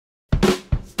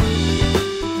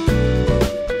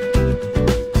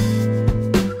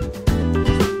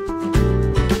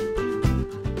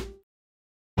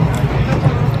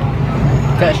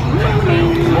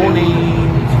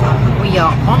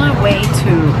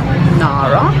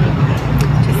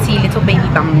little baby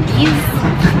Bambis.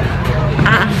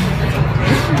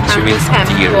 And the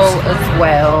temple as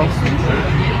well.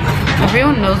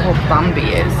 Everyone knows what Bambi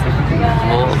is.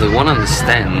 Well, they won't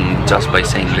understand just by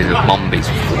saying little Bambis,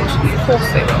 of course. Of course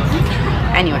they will.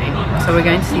 Anyway, so we're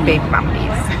going to see baby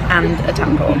Bambis and a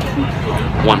temple.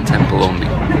 One temple only.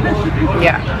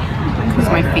 Yeah, because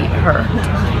my feet hurt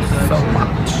so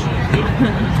much.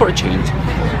 For a change.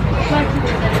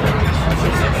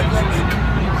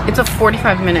 It's a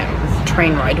 45-minute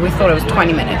train ride. We thought it was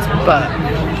 20 minutes, but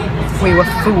we were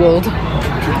fooled.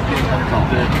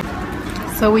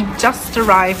 So we just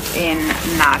arrived in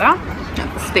Nara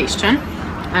at the station,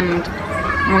 and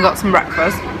we got some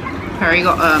breakfast. Harry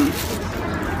got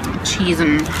cheese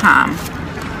and ham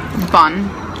bun.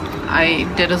 I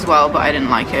did as well, but I didn't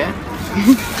like it.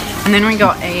 And then we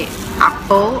got a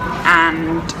apple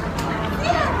and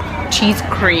cheese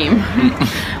cream.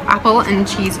 Apple and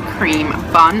cheese cream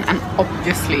bun, and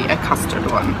obviously a custard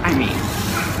one. I mean,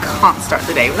 can't start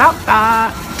the day without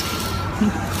that.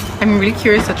 I'm really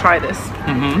curious to try this.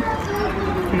 I'm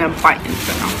gonna bite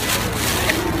into it now.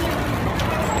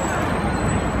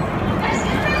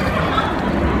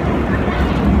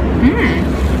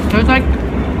 There's like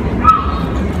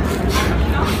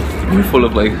You're full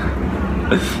of like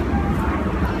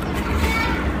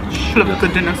full of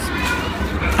goodness.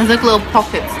 There's like little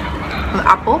pockets of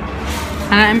apple,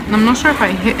 and I'm not sure if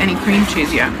I hit any cream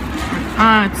cheese yet.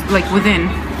 It's like within.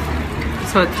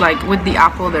 So it's like with the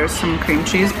apple there's some cream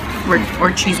cheese,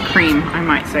 or cheese cream, I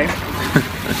might say.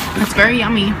 It's very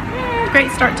yummy.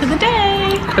 Great start to the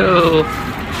day. cool.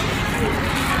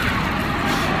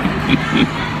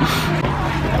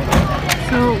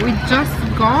 So we just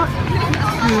got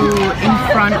to in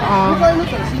front of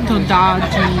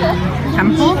Tōdai-ji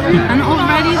temple, and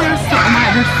already there's so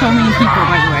many people,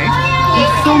 by the way.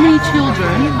 There's so many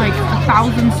children, like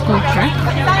 1,000 school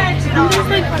trips, and there's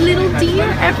like little deer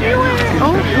everywhere.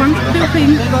 Oh, one's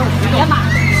pooping.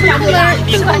 Poop alert,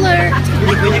 poop alert.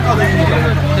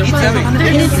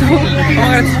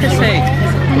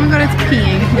 Oh my god, it's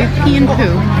peeing. We pee and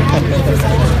poo.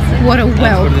 What a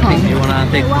welcome. You wanna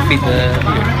take feed the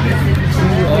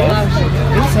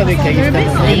They're a bit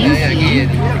lazy.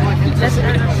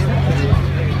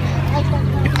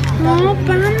 Oh,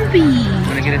 Bambi.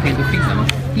 Wanna get a thing to feed them?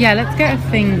 Yeah, let's get a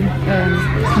thing,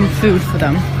 some food for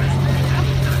them.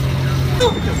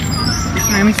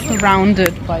 I'm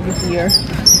surrounded by the deer.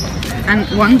 And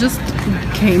one just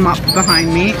came up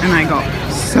behind me and I got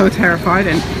so terrified,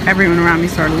 and everyone around me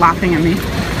started laughing at me.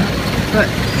 But,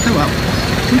 oh well.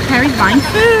 And Harry's buying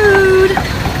food!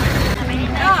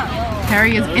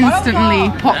 Harry is instantly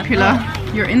popular.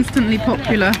 You're instantly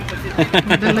popular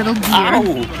with the little deer. Ow!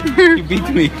 You beat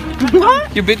me.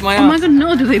 What? You bit my Oh my ass. god,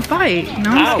 no, do they bite?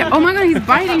 No, I'm scared. Oh my god, he's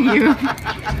biting you.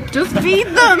 Just feed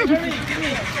them!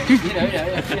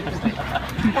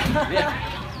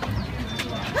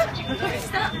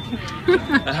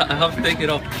 I have to take it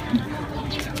off.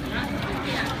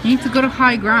 You need to go to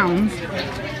high grounds.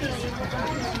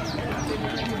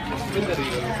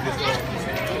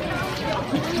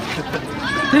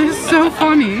 This is so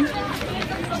funny.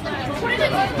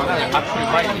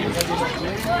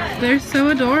 They're so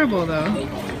adorable though.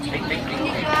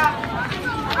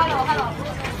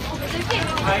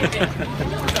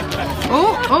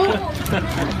 Oh!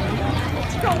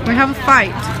 We have a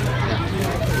fight.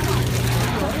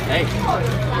 Hey.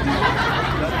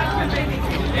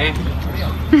 Hey.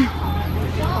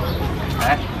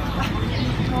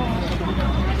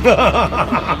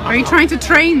 Are you trying to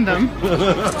train them?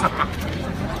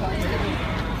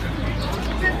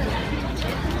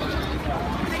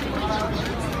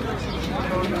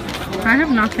 I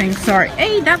have nothing, sorry.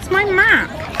 Hey, that's my map.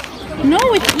 No,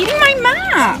 it's eating my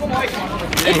map.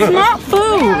 It's not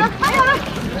food.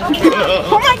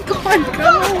 Oh my god, go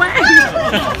away.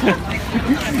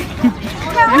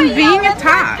 I'm being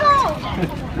attacked.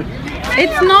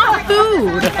 It's not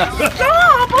food.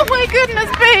 Stop! Oh my goodness,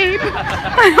 babe.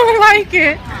 I don't like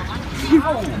it.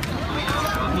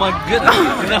 My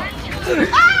goodness. No.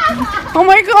 Oh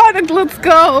my god, let's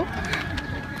go.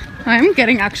 I'm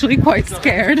getting actually quite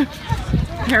scared.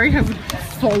 Harry has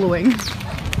following.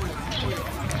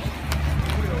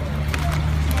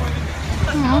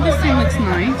 Oh, this thing looks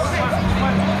nice.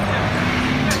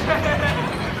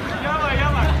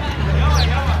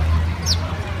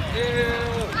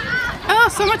 Oh,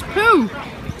 so much poo.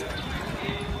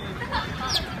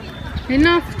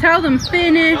 Enough, tell them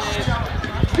finished.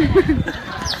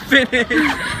 Finished.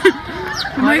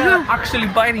 Oh my god. Actually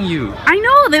biting you. I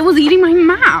know, they was eating my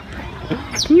map.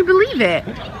 Can you believe it?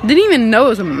 Didn't even know it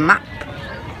was a map.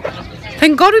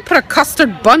 Thank God we put a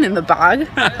custard bun in the bag.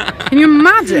 Can you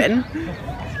imagine?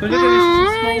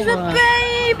 Oh, he's a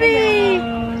baby.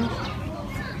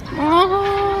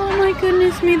 Oh my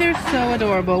goodness me, they're so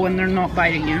adorable when they're not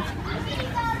biting you.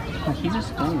 Oh, he's a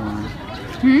small one.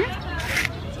 Hmm?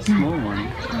 Small one.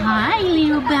 Hi,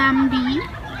 little Bambi.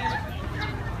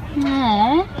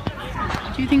 Aww.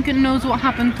 Do you think it knows what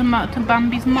happened to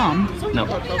Bambi's mom? No.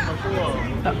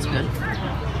 That's good.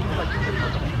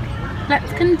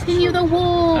 Let's continue the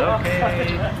walk.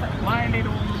 Okay. My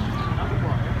little.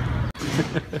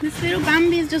 This little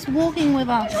Bambi is just walking with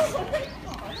us.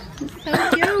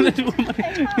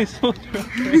 It's so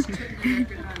cute.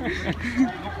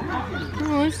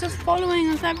 Oh, it's just following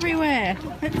us everywhere.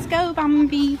 Let's go,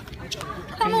 Bambi.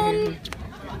 Come on.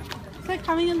 It's like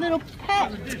having a little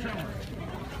pet.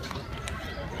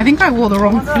 I think I wore the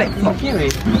wrong flip-flop.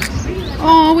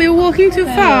 Oh, we were walking too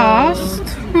fast.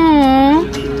 Oh,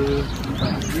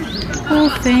 poor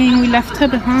thing. We left her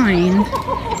behind.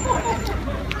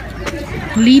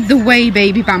 Lead the way,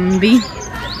 baby Bambi.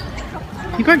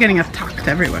 People are getting attacked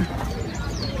everywhere.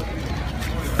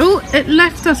 Oh, it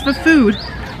left us for food.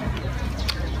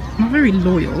 Not very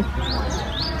loyal.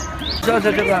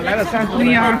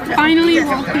 We are finally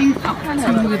walking up to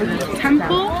the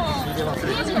temple.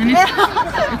 And it's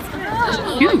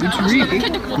huge, really.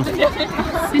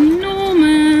 It's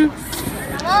enormous.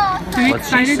 I'm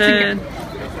excited to get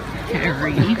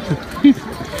Carrie.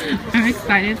 I'm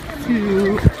excited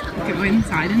to go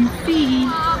inside and see.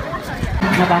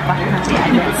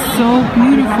 It's so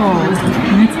beautiful,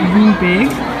 and it's really big.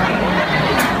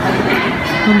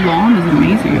 The lawn is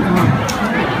amazing as well.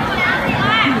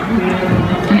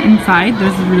 And inside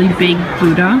there's a really big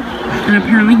Buddha, and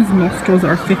apparently his nostrils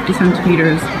are 50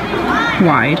 centimeters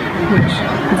wide, which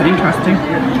is interesting.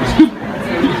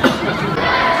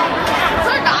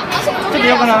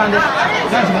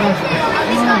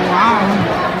 Oh wow.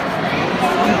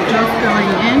 We're just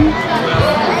going in.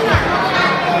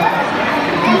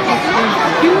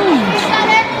 Huge.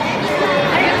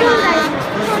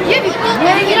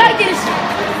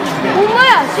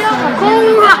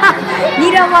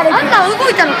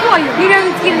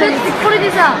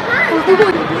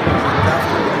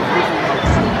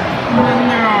 And then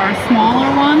there are smaller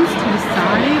ones to the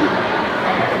side.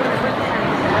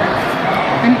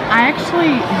 And I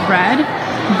actually read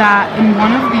that in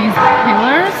one of these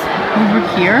pillars over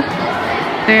here,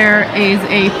 there is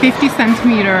a 50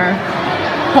 centimeter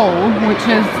hole, which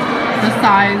is the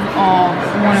size of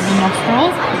one of the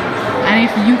nostrils. And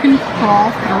if you can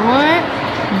crawl through it,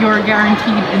 you're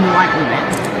guaranteed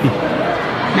enlightenment.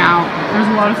 Now, there's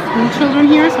a lot of school children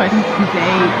here, so I think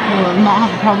they will not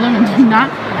have a problem in doing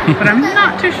that. But I'm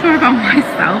not too sure about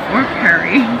myself or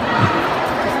Perry.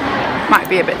 Might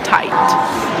be a bit tight.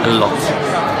 A lot.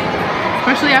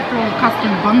 Especially after all the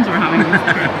custard buns we're having this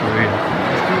trip.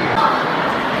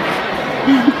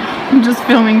 I'm just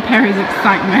filming Perry's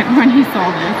excitement when he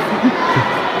saw this.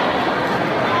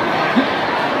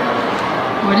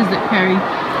 What is it, Perry?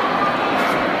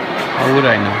 How would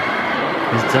I know?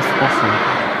 It's just awesome.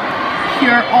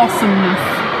 Pure awesomeness.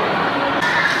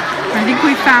 I think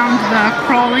we found the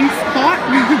crawling spot.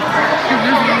 There's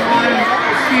a lot of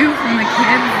cue from the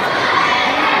kids.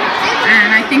 And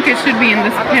I think it should be in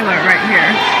this pillar right here.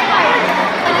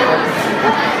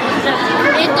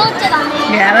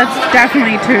 Yeah, that's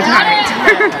definitely too tight.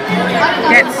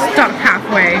 Get stuck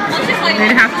halfway.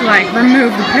 They'd have to like remove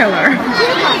the pillar.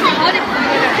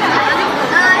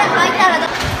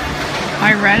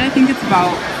 I read, I think it's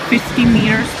about 50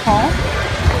 meters tall.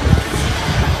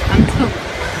 And took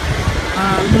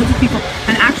loads of people.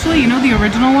 And actually, you know, the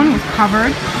original one was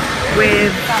covered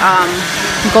with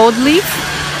gold leaf.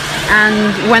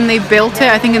 And when they built it,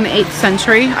 I think in the 8th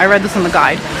century, I read this on the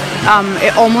guide,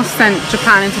 it almost sent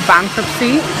Japan into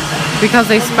bankruptcy because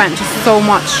they spent just so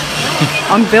much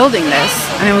on building this,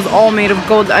 and it was all made of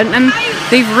gold. And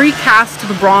they've recast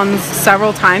the bronze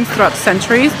several times throughout the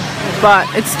centuries, but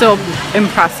it's still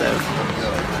impressive.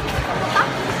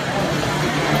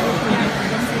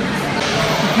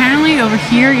 Apparently over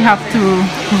here you have to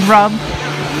rub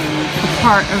a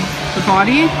part of the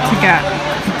body to get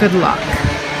good luck.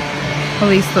 At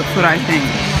least that's what I think.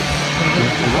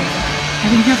 I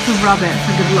think you have to rub it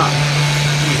for good luck.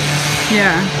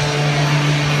 Yeah.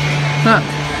 Look.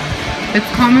 It's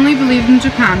commonly believed in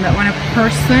Japan that when a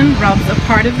person rubs a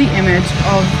part of the image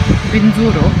of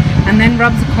Binzuru and then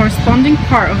rubs a corresponding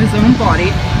part of his own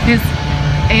body, his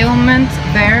ailment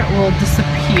there will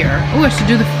disappear. Oh, I should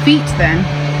do the feet then.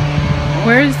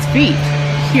 Where is feet?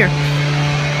 Here.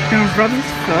 I'm gonna rub his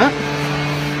foot.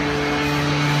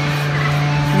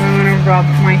 And I'm gonna rub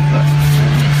my foot.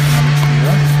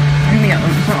 And the other.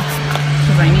 some across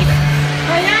because I need it.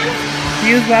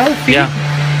 You as well? See? Yeah.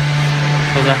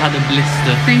 Because I had a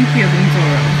blister. Thank you,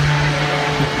 Benzoro.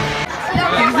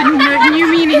 There's a new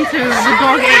meaning to the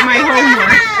dog ate my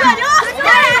homework.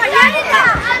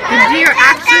 The deer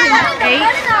actually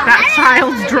ate that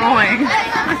child's drawing.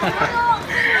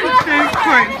 That's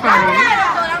quite funny.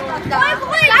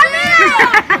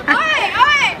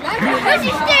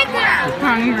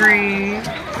 Hungry.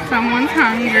 Someone's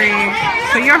hungry.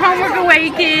 Put your homework away,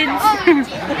 kids.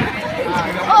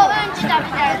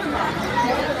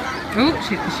 Oh,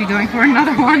 is she going for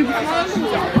another one?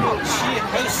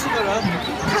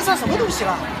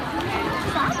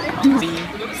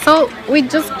 So we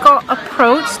just got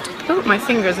approached. Oh, my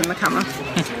finger's in the camera.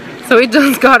 So we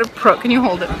just got approached. Can you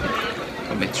hold it?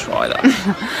 Let me try that.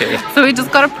 Okay. So we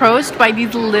just got approached by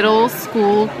these little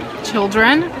school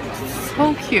children.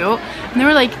 So cute. And they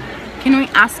were like, can we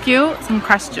ask you some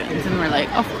questions? And we're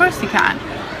like, of course you can.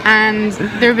 And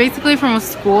they're basically from a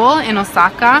school in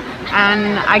Osaka,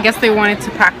 and I guess they wanted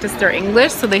to practice their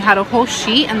English, so they had a whole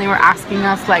sheet and they were asking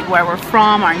us like where we're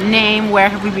from, our name, where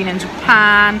have we been in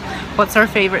Japan, what's our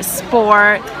favorite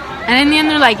sport. And in the end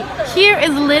they're like, here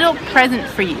is a little present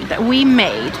for you that we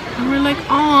made. And we're like,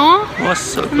 aw. Oh,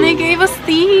 so cool. And they gave us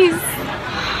these.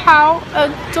 How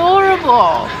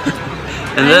adorable.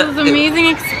 And it was an amazing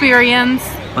experience.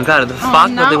 Oh my god, the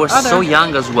fact that they were so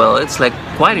young as well, it's like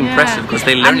quite impressive because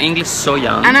they learn English so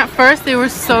young. And at first they were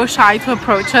so shy to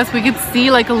approach us. We could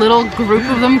see like a little group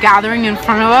of them gathering in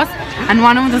front of us, and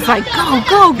one of them was like, go,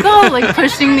 go, go, like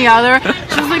pushing the other.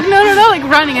 She was like, no, no, no, like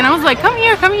running. And I was like, come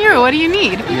here, what do you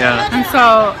need? Yeah. And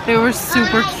so they were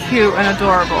super cute and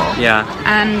adorable. Yeah.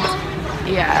 And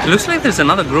yeah. It looks like there's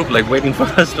another group like waiting for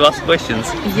us to ask questions.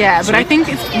 Yeah, but I think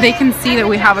they can see that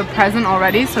we have a present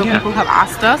already, so people have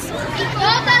asked us.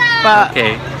 But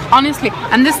honestly,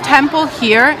 and this temple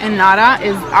here in Nara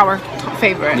is our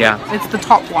favorite. Yeah. It's the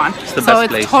top one. It's the best place.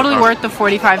 So it's totally worth the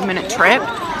 45-minute trip,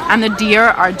 and the deer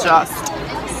are just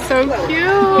so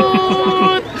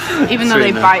cute. Even though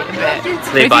they bite a bit.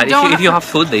 They bite. If you have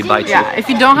food, they bite you. Yeah, if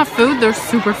you don't have food, they're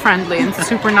super friendly and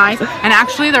super nice. And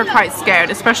actually, they're quite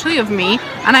scared, especially of me.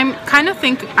 And I kind of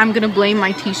think I'm gonna blame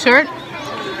my t-shirt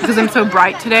because I'm so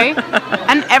bright today.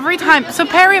 And every time, so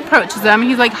Perry approaches them,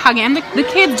 he's like hugging, and the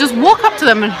kids just walk up to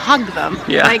them and hug them.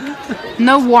 Yeah. Like,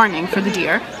 no warning for the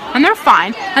deer. And they're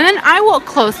fine. And then I walk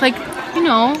close, like, you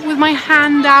know, with my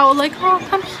hand out, like, oh,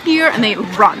 come here. And they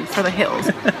run for the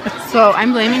hills. So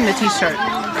I'm blaming the t-shirt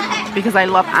because I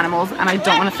love animals and I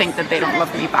don't want to think that they don't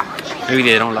love me back. Maybe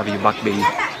they don't love you back, baby.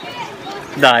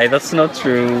 Die, that's not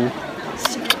true.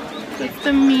 It's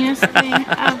the meanest thing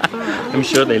ever. I'm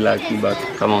sure they like you, but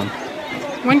come on.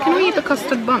 When can we eat the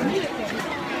custard bun?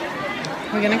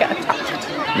 We're gonna get attacked.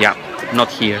 Yeah, not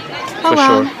here, for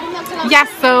sure. Yes,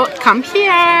 so come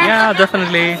here. Yeah,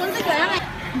 definitely.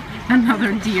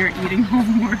 Another deer eating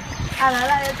homework.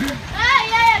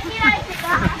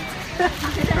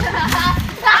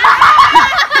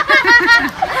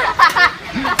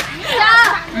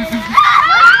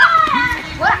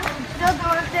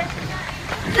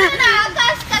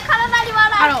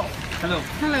 Hello.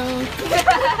 Hello.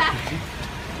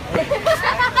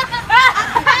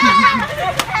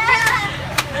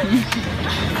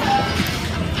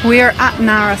 We are at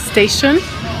Nara station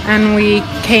and we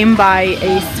came by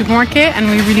a supermarket and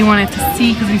we really wanted to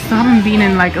see because we still haven't been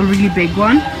in like a really big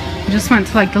one. We just went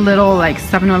to like the little like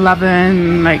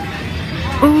 7-Eleven, like,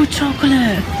 oh,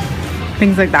 chocolate,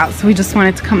 things like that. So we just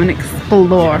wanted to come and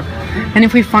explore. And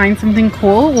if we find something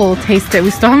cool, we'll taste it.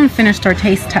 We still haven't finished our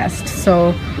taste test,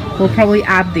 so we'll probably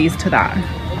add these to that.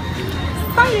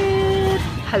 Excited!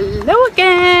 Hello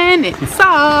again, it's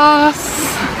us!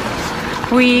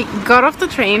 We got off the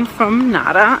train from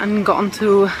Nara and got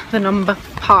onto the number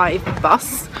 5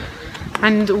 bus,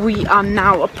 and we are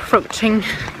now approaching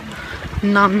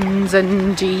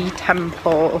Nanzen-ji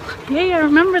temple. Yay, I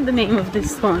remember the name of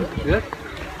this one. Good.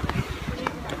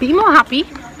 Be more happy.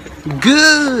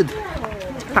 Good!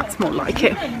 That's more like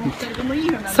it.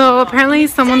 So apparently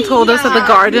someone told us that the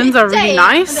gardens are really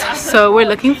nice, so we're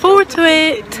looking forward to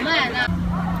it.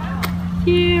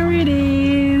 Here it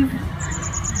is.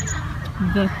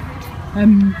 The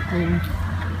temple.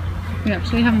 We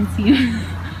actually haven't seen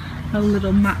a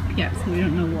little map yet, so we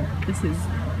don't know what this is.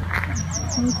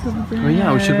 Oh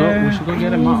yeah, we should go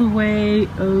get a map. All the way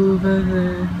over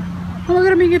there. Oh,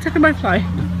 look at me get attacked by a fly.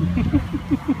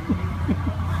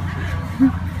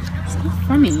 So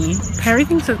funny. Perry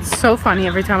thinks it's so funny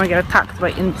every time I get attacked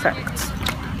by insects.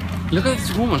 Look at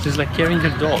this woman, she's like carrying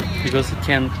her dog because it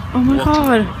can't Oh my walk.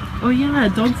 god. Oh yeah,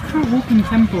 dogs can't walk in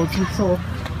temples.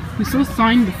 We saw a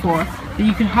sign before. that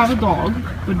you could have a dog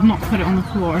but not put it on the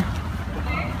floor.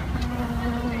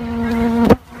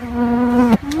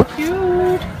 Oh,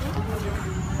 cute.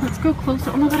 Let's go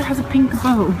closer. Oh my god, it has a pink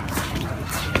bow.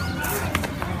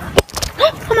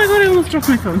 Oh my god, I almost dropped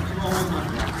my phone.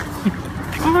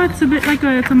 Oh, it's a bit like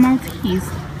it's a Maltese.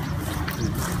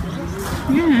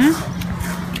 Yeah.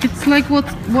 It's like what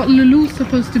Lulu's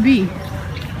supposed to be.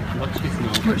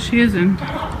 What she isn't.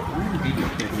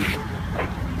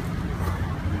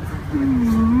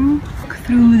 Look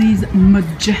through these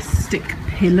majestic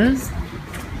pillars.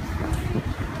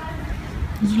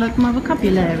 Did you like my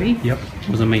vocabulary? Yep, it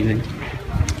was amazing.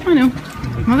 I know.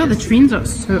 Oh my god, the trains are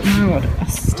so... Oh my god, a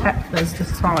step is the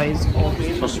size of...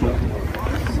 So small.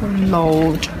 So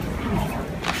loud.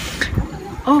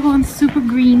 Oh, and super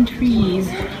green trees.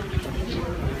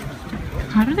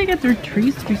 How do they get their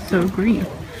trees to be so green?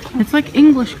 It's like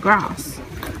English grass.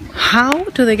 How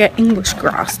do they get English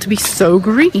grass to be so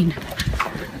green?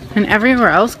 And everywhere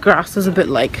else, grass is a bit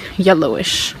like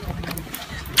yellowish.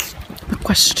 The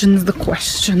questions, the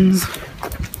questions.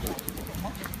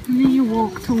 And then you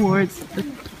walk towards the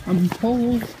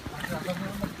pole,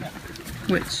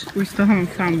 which we still haven't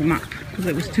found the map because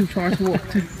it was too far to walk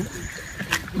to.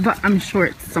 But I'm sure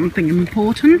it's something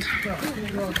important.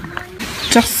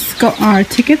 Just got our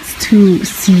tickets to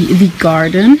see the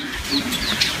garden.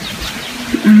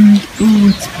 And oh,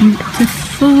 it's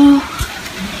beautiful.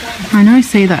 I know I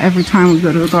say that every time we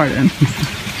go to the garden,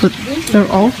 but they're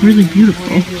all really beautiful.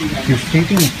 You're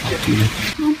saving it.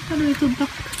 Oh, a little duck.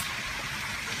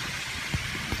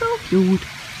 So cute.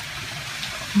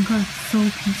 Oh my god, it's so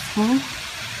peaceful.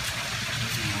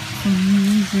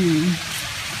 Amazing.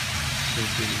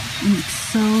 And it's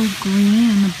so green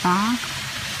in the back.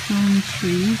 So many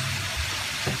trees.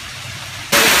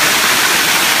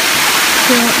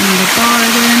 Still in the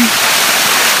garden.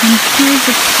 And here's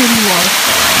a pretty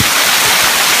waterfall.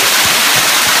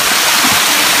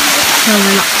 So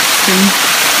relaxing.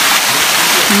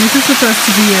 And this is supposed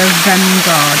to be a Zen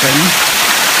garden.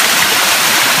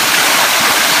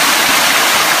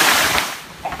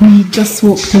 We just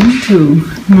walked into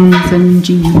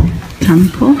Nanzen-ji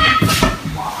temple.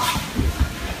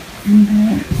 And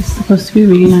there is supposed to be a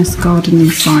really nice garden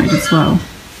inside as well.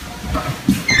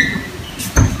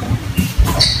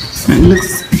 And it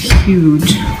looks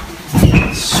huge.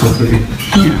 So pretty.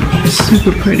 Yeah,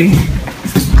 super pretty.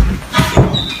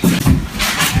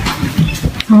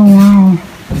 Oh wow.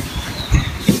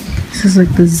 This is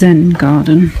like the Zen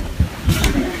garden.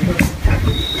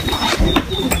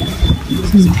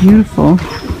 This is beautiful.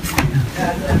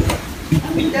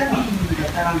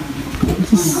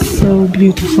 This is so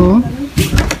beautiful.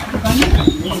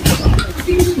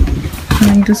 I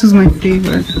think this is my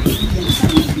favorite.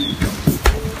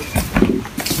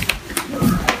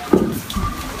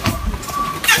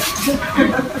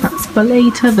 That's for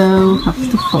later though.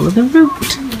 Have to follow the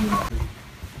route.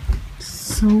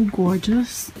 So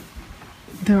gorgeous.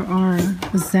 There are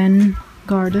Zen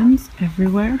gardens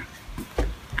everywhere.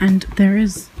 And there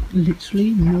is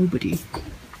literally nobody.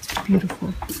 It's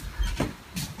beautiful.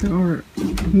 There are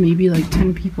maybe like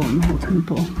 10 people in the whole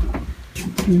temple.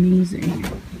 It's amazing.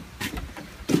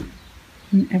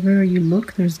 And everywhere you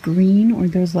look, there's green or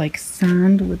there's like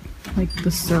sand with like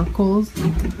the circles.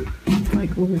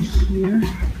 Like over here.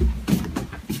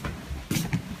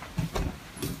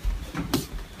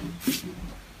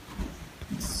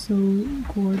 So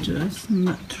gorgeous. And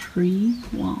that tree.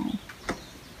 Wow.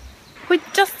 We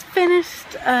just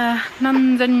finished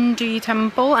Nanzen-ji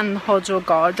temple and Hojo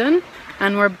garden,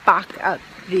 and we're back at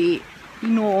the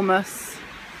enormous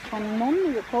Sunmon,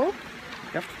 is it called?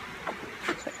 Yep.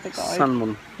 Check the guide.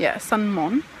 Sunmon. Yeah,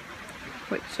 Sunmon,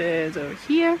 which is over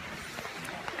here.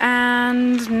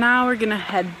 And now we're gonna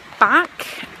head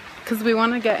back because we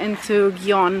want to get into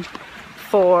Gion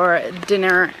for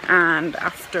dinner and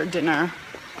after dinner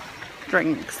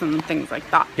drinks and things like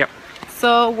that. Yep.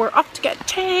 So we're off to get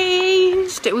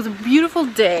changed. It was a beautiful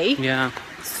day. Yeah.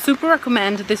 Super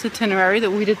recommend this itinerary that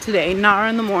we did today. Nara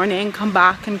in the morning, come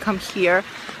back and come here.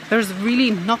 There's really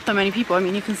not that many people. I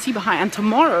mean, you can see behind. And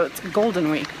tomorrow it's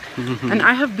Golden Week. And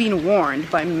I have been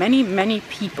warned by many, many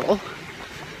people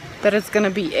that it's going to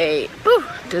be a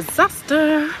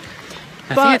disaster.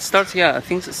 I think it starts, yeah, I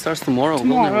think it stards tomorrow.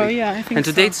 Tomorrow, yeah, I think and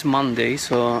today so. it's Monday,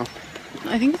 so...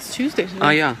 I think it's Tuesday today. Oh,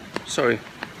 yeah, sorry.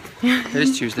 It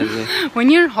is Tuesday today.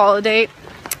 When you're on holiday,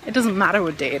 it doesn't matter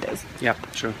what day it is. Yeah,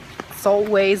 sure. It's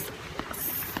always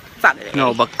Saturday.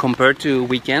 No, but compared to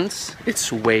weekends,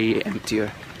 it's way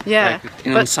emptier. Yeah.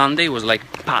 Like, on Sunday it was like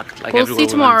packed. Like we'll everywhere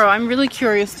see tomorrow. I'm really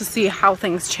curious to see how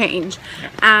things change. Yeah.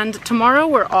 And tomorrow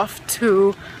we're off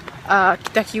to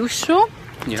Kyushu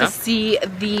Yeah. to see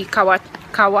the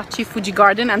Kawachi Fuji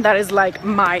Garden, and that is like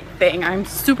my thing. I'm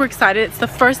super excited. It's the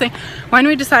first thing. When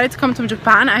we decided to come to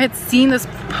Japan, I had seen this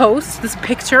post, this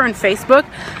picture on Facebook,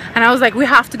 and I was like, we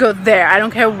have to go there. I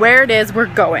don't care where it is,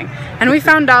 we're going. And we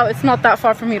found out it's not that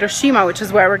far from Hiroshima, which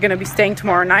is where we're gonna be staying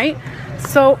tomorrow night.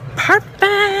 So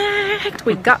perfect,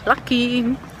 we got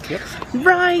lucky. Yep.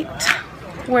 Right,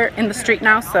 we're in the street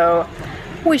now, so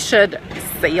we should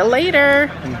see you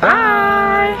later.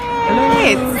 Bye.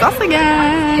 Hey, it's us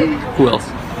again. Who else?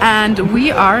 And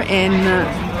we are in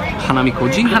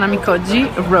Hanamikoji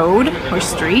Road or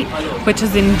street, which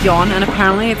is in Gion, and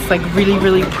apparently it's like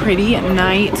really pretty at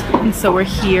night. And so we're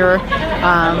here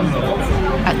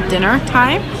at dinner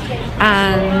time,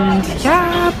 and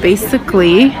yeah,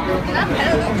 basically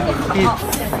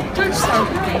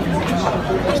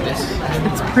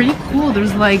it's pretty cool.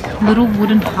 There's like little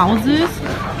wooden houses,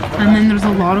 and then there's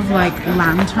a lot of like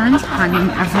lanterns hanging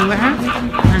everywhere,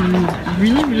 and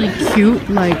really cute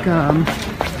like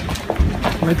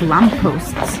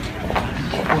lampposts.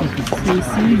 So you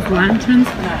see these lanterns,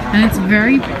 and it's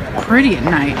very pretty at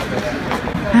night.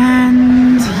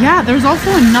 And yeah, there's also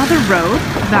another road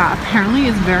that apparently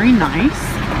is very nice,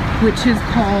 which is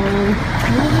called,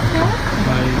 what is it called?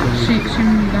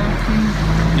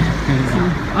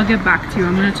 I'll get back to you.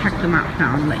 I'm gonna check the map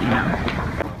now and let you know.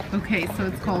 Okay, so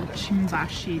it's called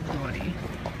Chimbashi Dori,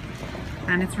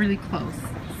 and it's really close,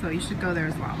 so you should go there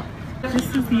as well.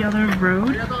 This is the other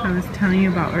road I was telling you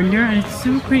about earlier, and it's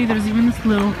super pretty. There's even this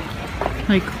little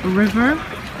like river,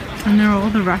 and there are all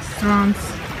the restaurants.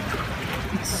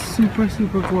 It's super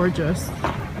gorgeous.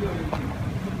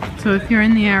 So if you're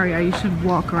in the area, you should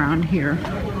walk around here.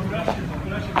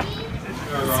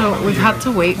 So we've had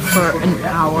to wait for an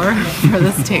hour for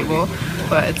this table,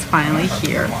 but it's finally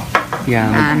here.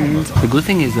 Yeah, and the good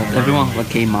thing is that everyone that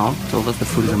came out told us the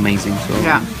food is amazing, so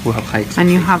yeah, we'll have high expectations. And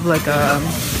you have like a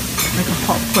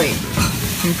hot plate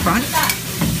in front,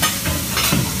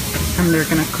 and they're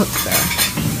gonna cook there.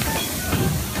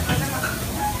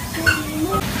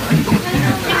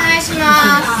 This is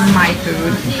my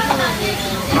food.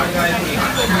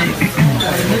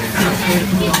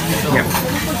 Yeah.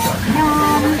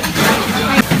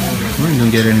 We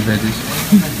don't get any veggies.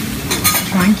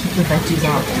 Try and keep the veggies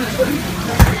out.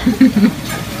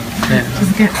 Yeah.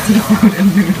 Just get seafood and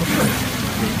noodles.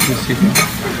 This seafood.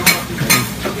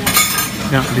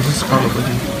 Yeah, this is scallop, I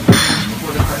think.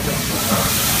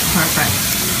 Perfect.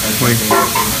 Wait.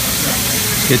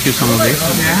 Get you some of this?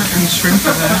 Yeah, and shrimp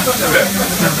for the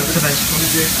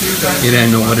vegetables. Yeah,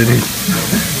 I know what it is.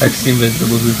 I've seen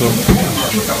vegetables before.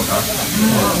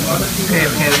 Okay,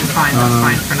 that's fine. That's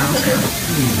fine for now.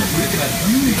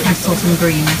 I saw some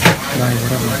greens. Right,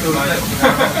 whatever.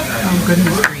 Oh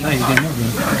goodness, greens.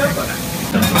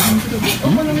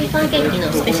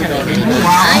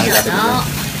 Ah, you didn't know that.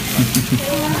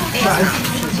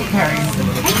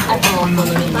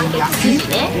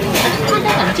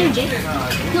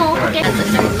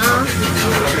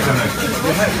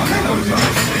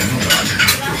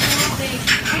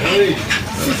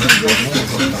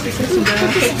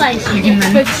 You can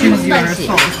then choose your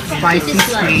sauce, spicy,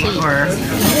 sweet, or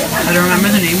I don't remember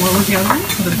the name. What was the other one?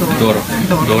 The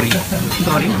Dori.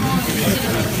 Dori.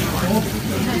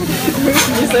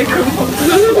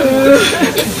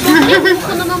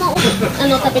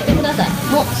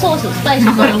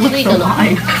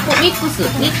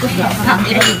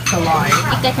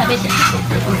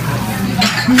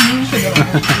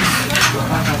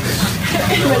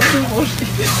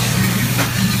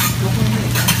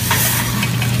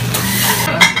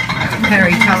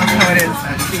 Harry, tell us how it is.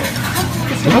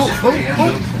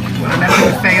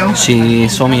 Never fail. She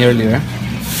saw me earlier,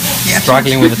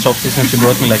 struggling with the chopsticks, and she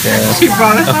brought me like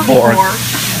a fork.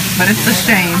 But it's a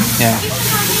shame. Yeah.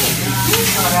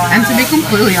 And to be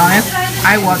completely honest,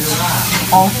 I watch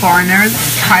all foreigners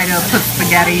try to put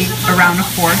spaghetti around a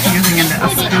fork using a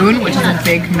spoon, which is a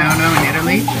big no-no in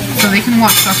Italy. So they can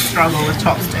watch us struggle with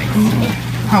chopsticks.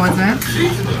 How is it?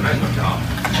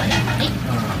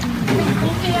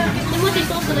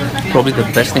 Probably the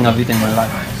best thing I've eaten in my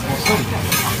life.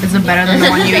 Is it better than the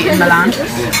one you eat in Milan?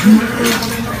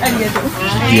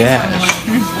 Yeah.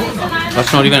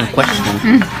 That's not even a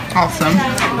question. Awesome.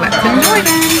 Let's enjoy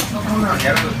then.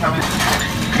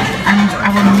 And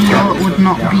our meal would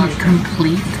not be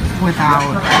complete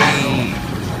without a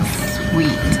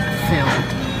sweet-filled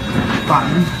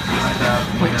bun,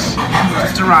 which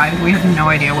just arrived. We have no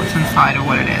idea what's inside or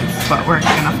what it is, but we're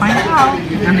gonna find out.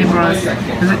 And they brought us,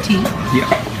 is it tea? Yeah.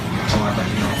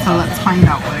 So let's find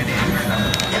out what it is.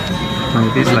 No,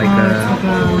 it is like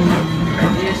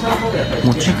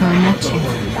mochi.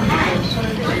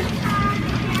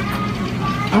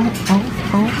 Oh.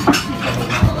 Oh.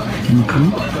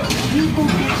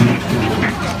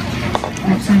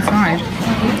 What's inside?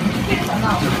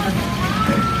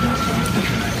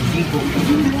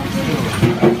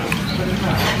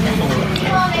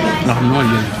 I have no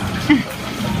idea.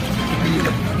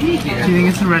 Do you think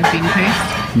it's a red bean paste?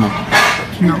 No.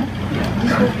 No.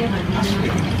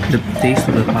 The taste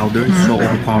of the powder is so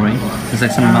overpowering. It's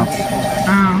like some nuts.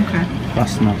 Oh, okay.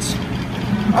 Plus nuts.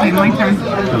 Okay, my turn.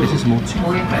 But this is mochi.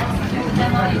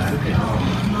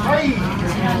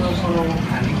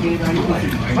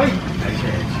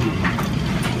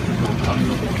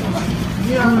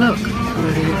 Oh, look.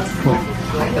 Well,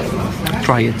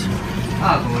 try it.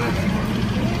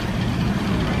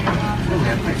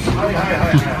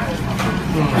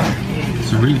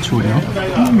 It's really chewy, no?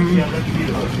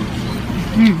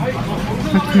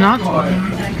 It's not.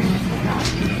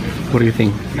 What do you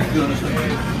think?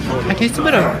 I taste a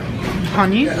bit of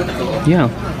honey. Yeah.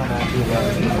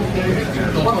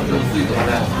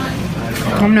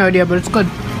 I have no idea, but it's good.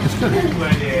 It's good.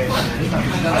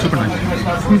 Super nice.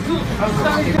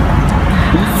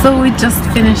 So we just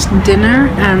finished dinner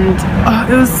and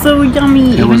it was so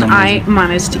yummy. It was Even I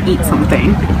managed to eat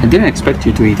something. I didn't expect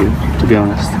you to eat it, to be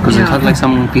honest, because it had like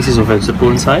some pieces of vegetable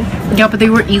inside. Yeah, but they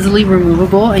were easily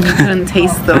removable and you couldn't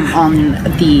taste them on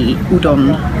the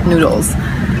udon noodles.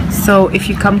 So if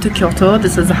you come to Kyoto,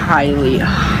 this is highly,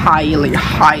 highly,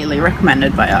 highly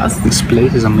recommended by us. This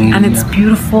place is amazing. And it's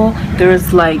beautiful.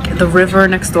 There's like the river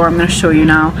next door, I'm going to show you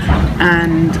now.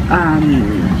 And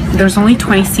there's only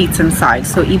 20 seats inside.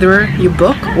 So either you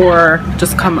book or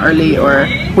just come early, or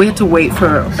we had to wait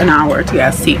for an hour to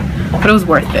get a seat. But it was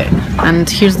worth it. And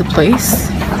here's the place.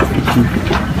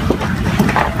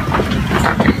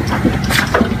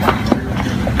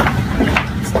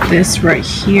 This right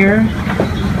here.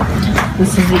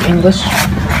 This is the English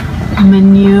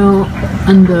menu,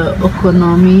 and the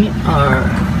okonomi are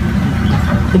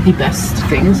the best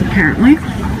things apparently.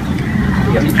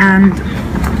 And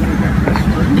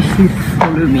if you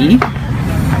follow me,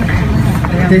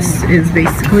 this is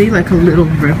basically like a little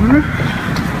river.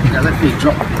 Now let me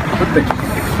put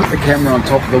the camera on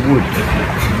top of the wood.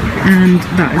 And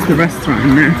that is the restaurant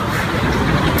in there.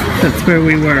 That's where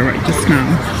we were right just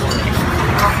now.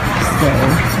 So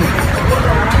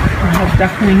it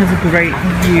definitely has a great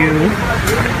view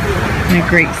and a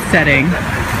great setting.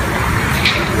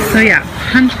 So yeah,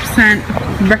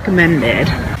 100% recommended.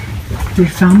 We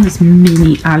found this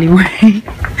mini alleyway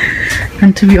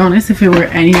and to be honest, if it were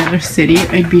any other city,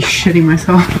 I'd be shitting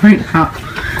myself right now.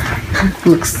 It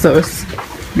looks so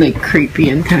like creepy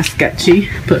and kind of sketchy,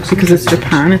 but because it's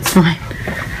Japan, it's fine.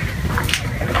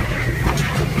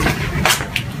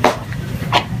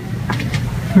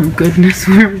 Oh goodness,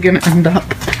 where are we gonna end up?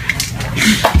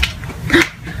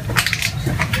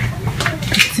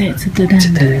 That's it, it's a dead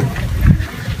end.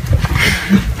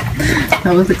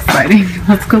 That was exciting.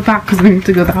 Let's go back because we need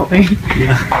to go that way.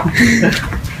 Yeah.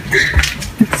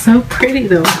 It's so pretty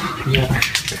though. Yeah.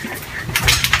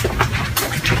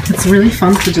 It's really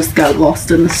fun to just get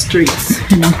lost in the streets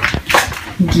in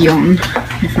Gion,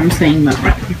 if I'm saying that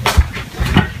right.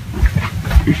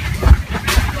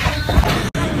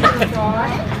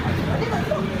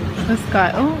 This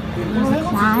guy, oh, there's a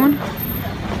clown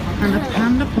and a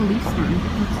panda policeman.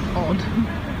 That's odd.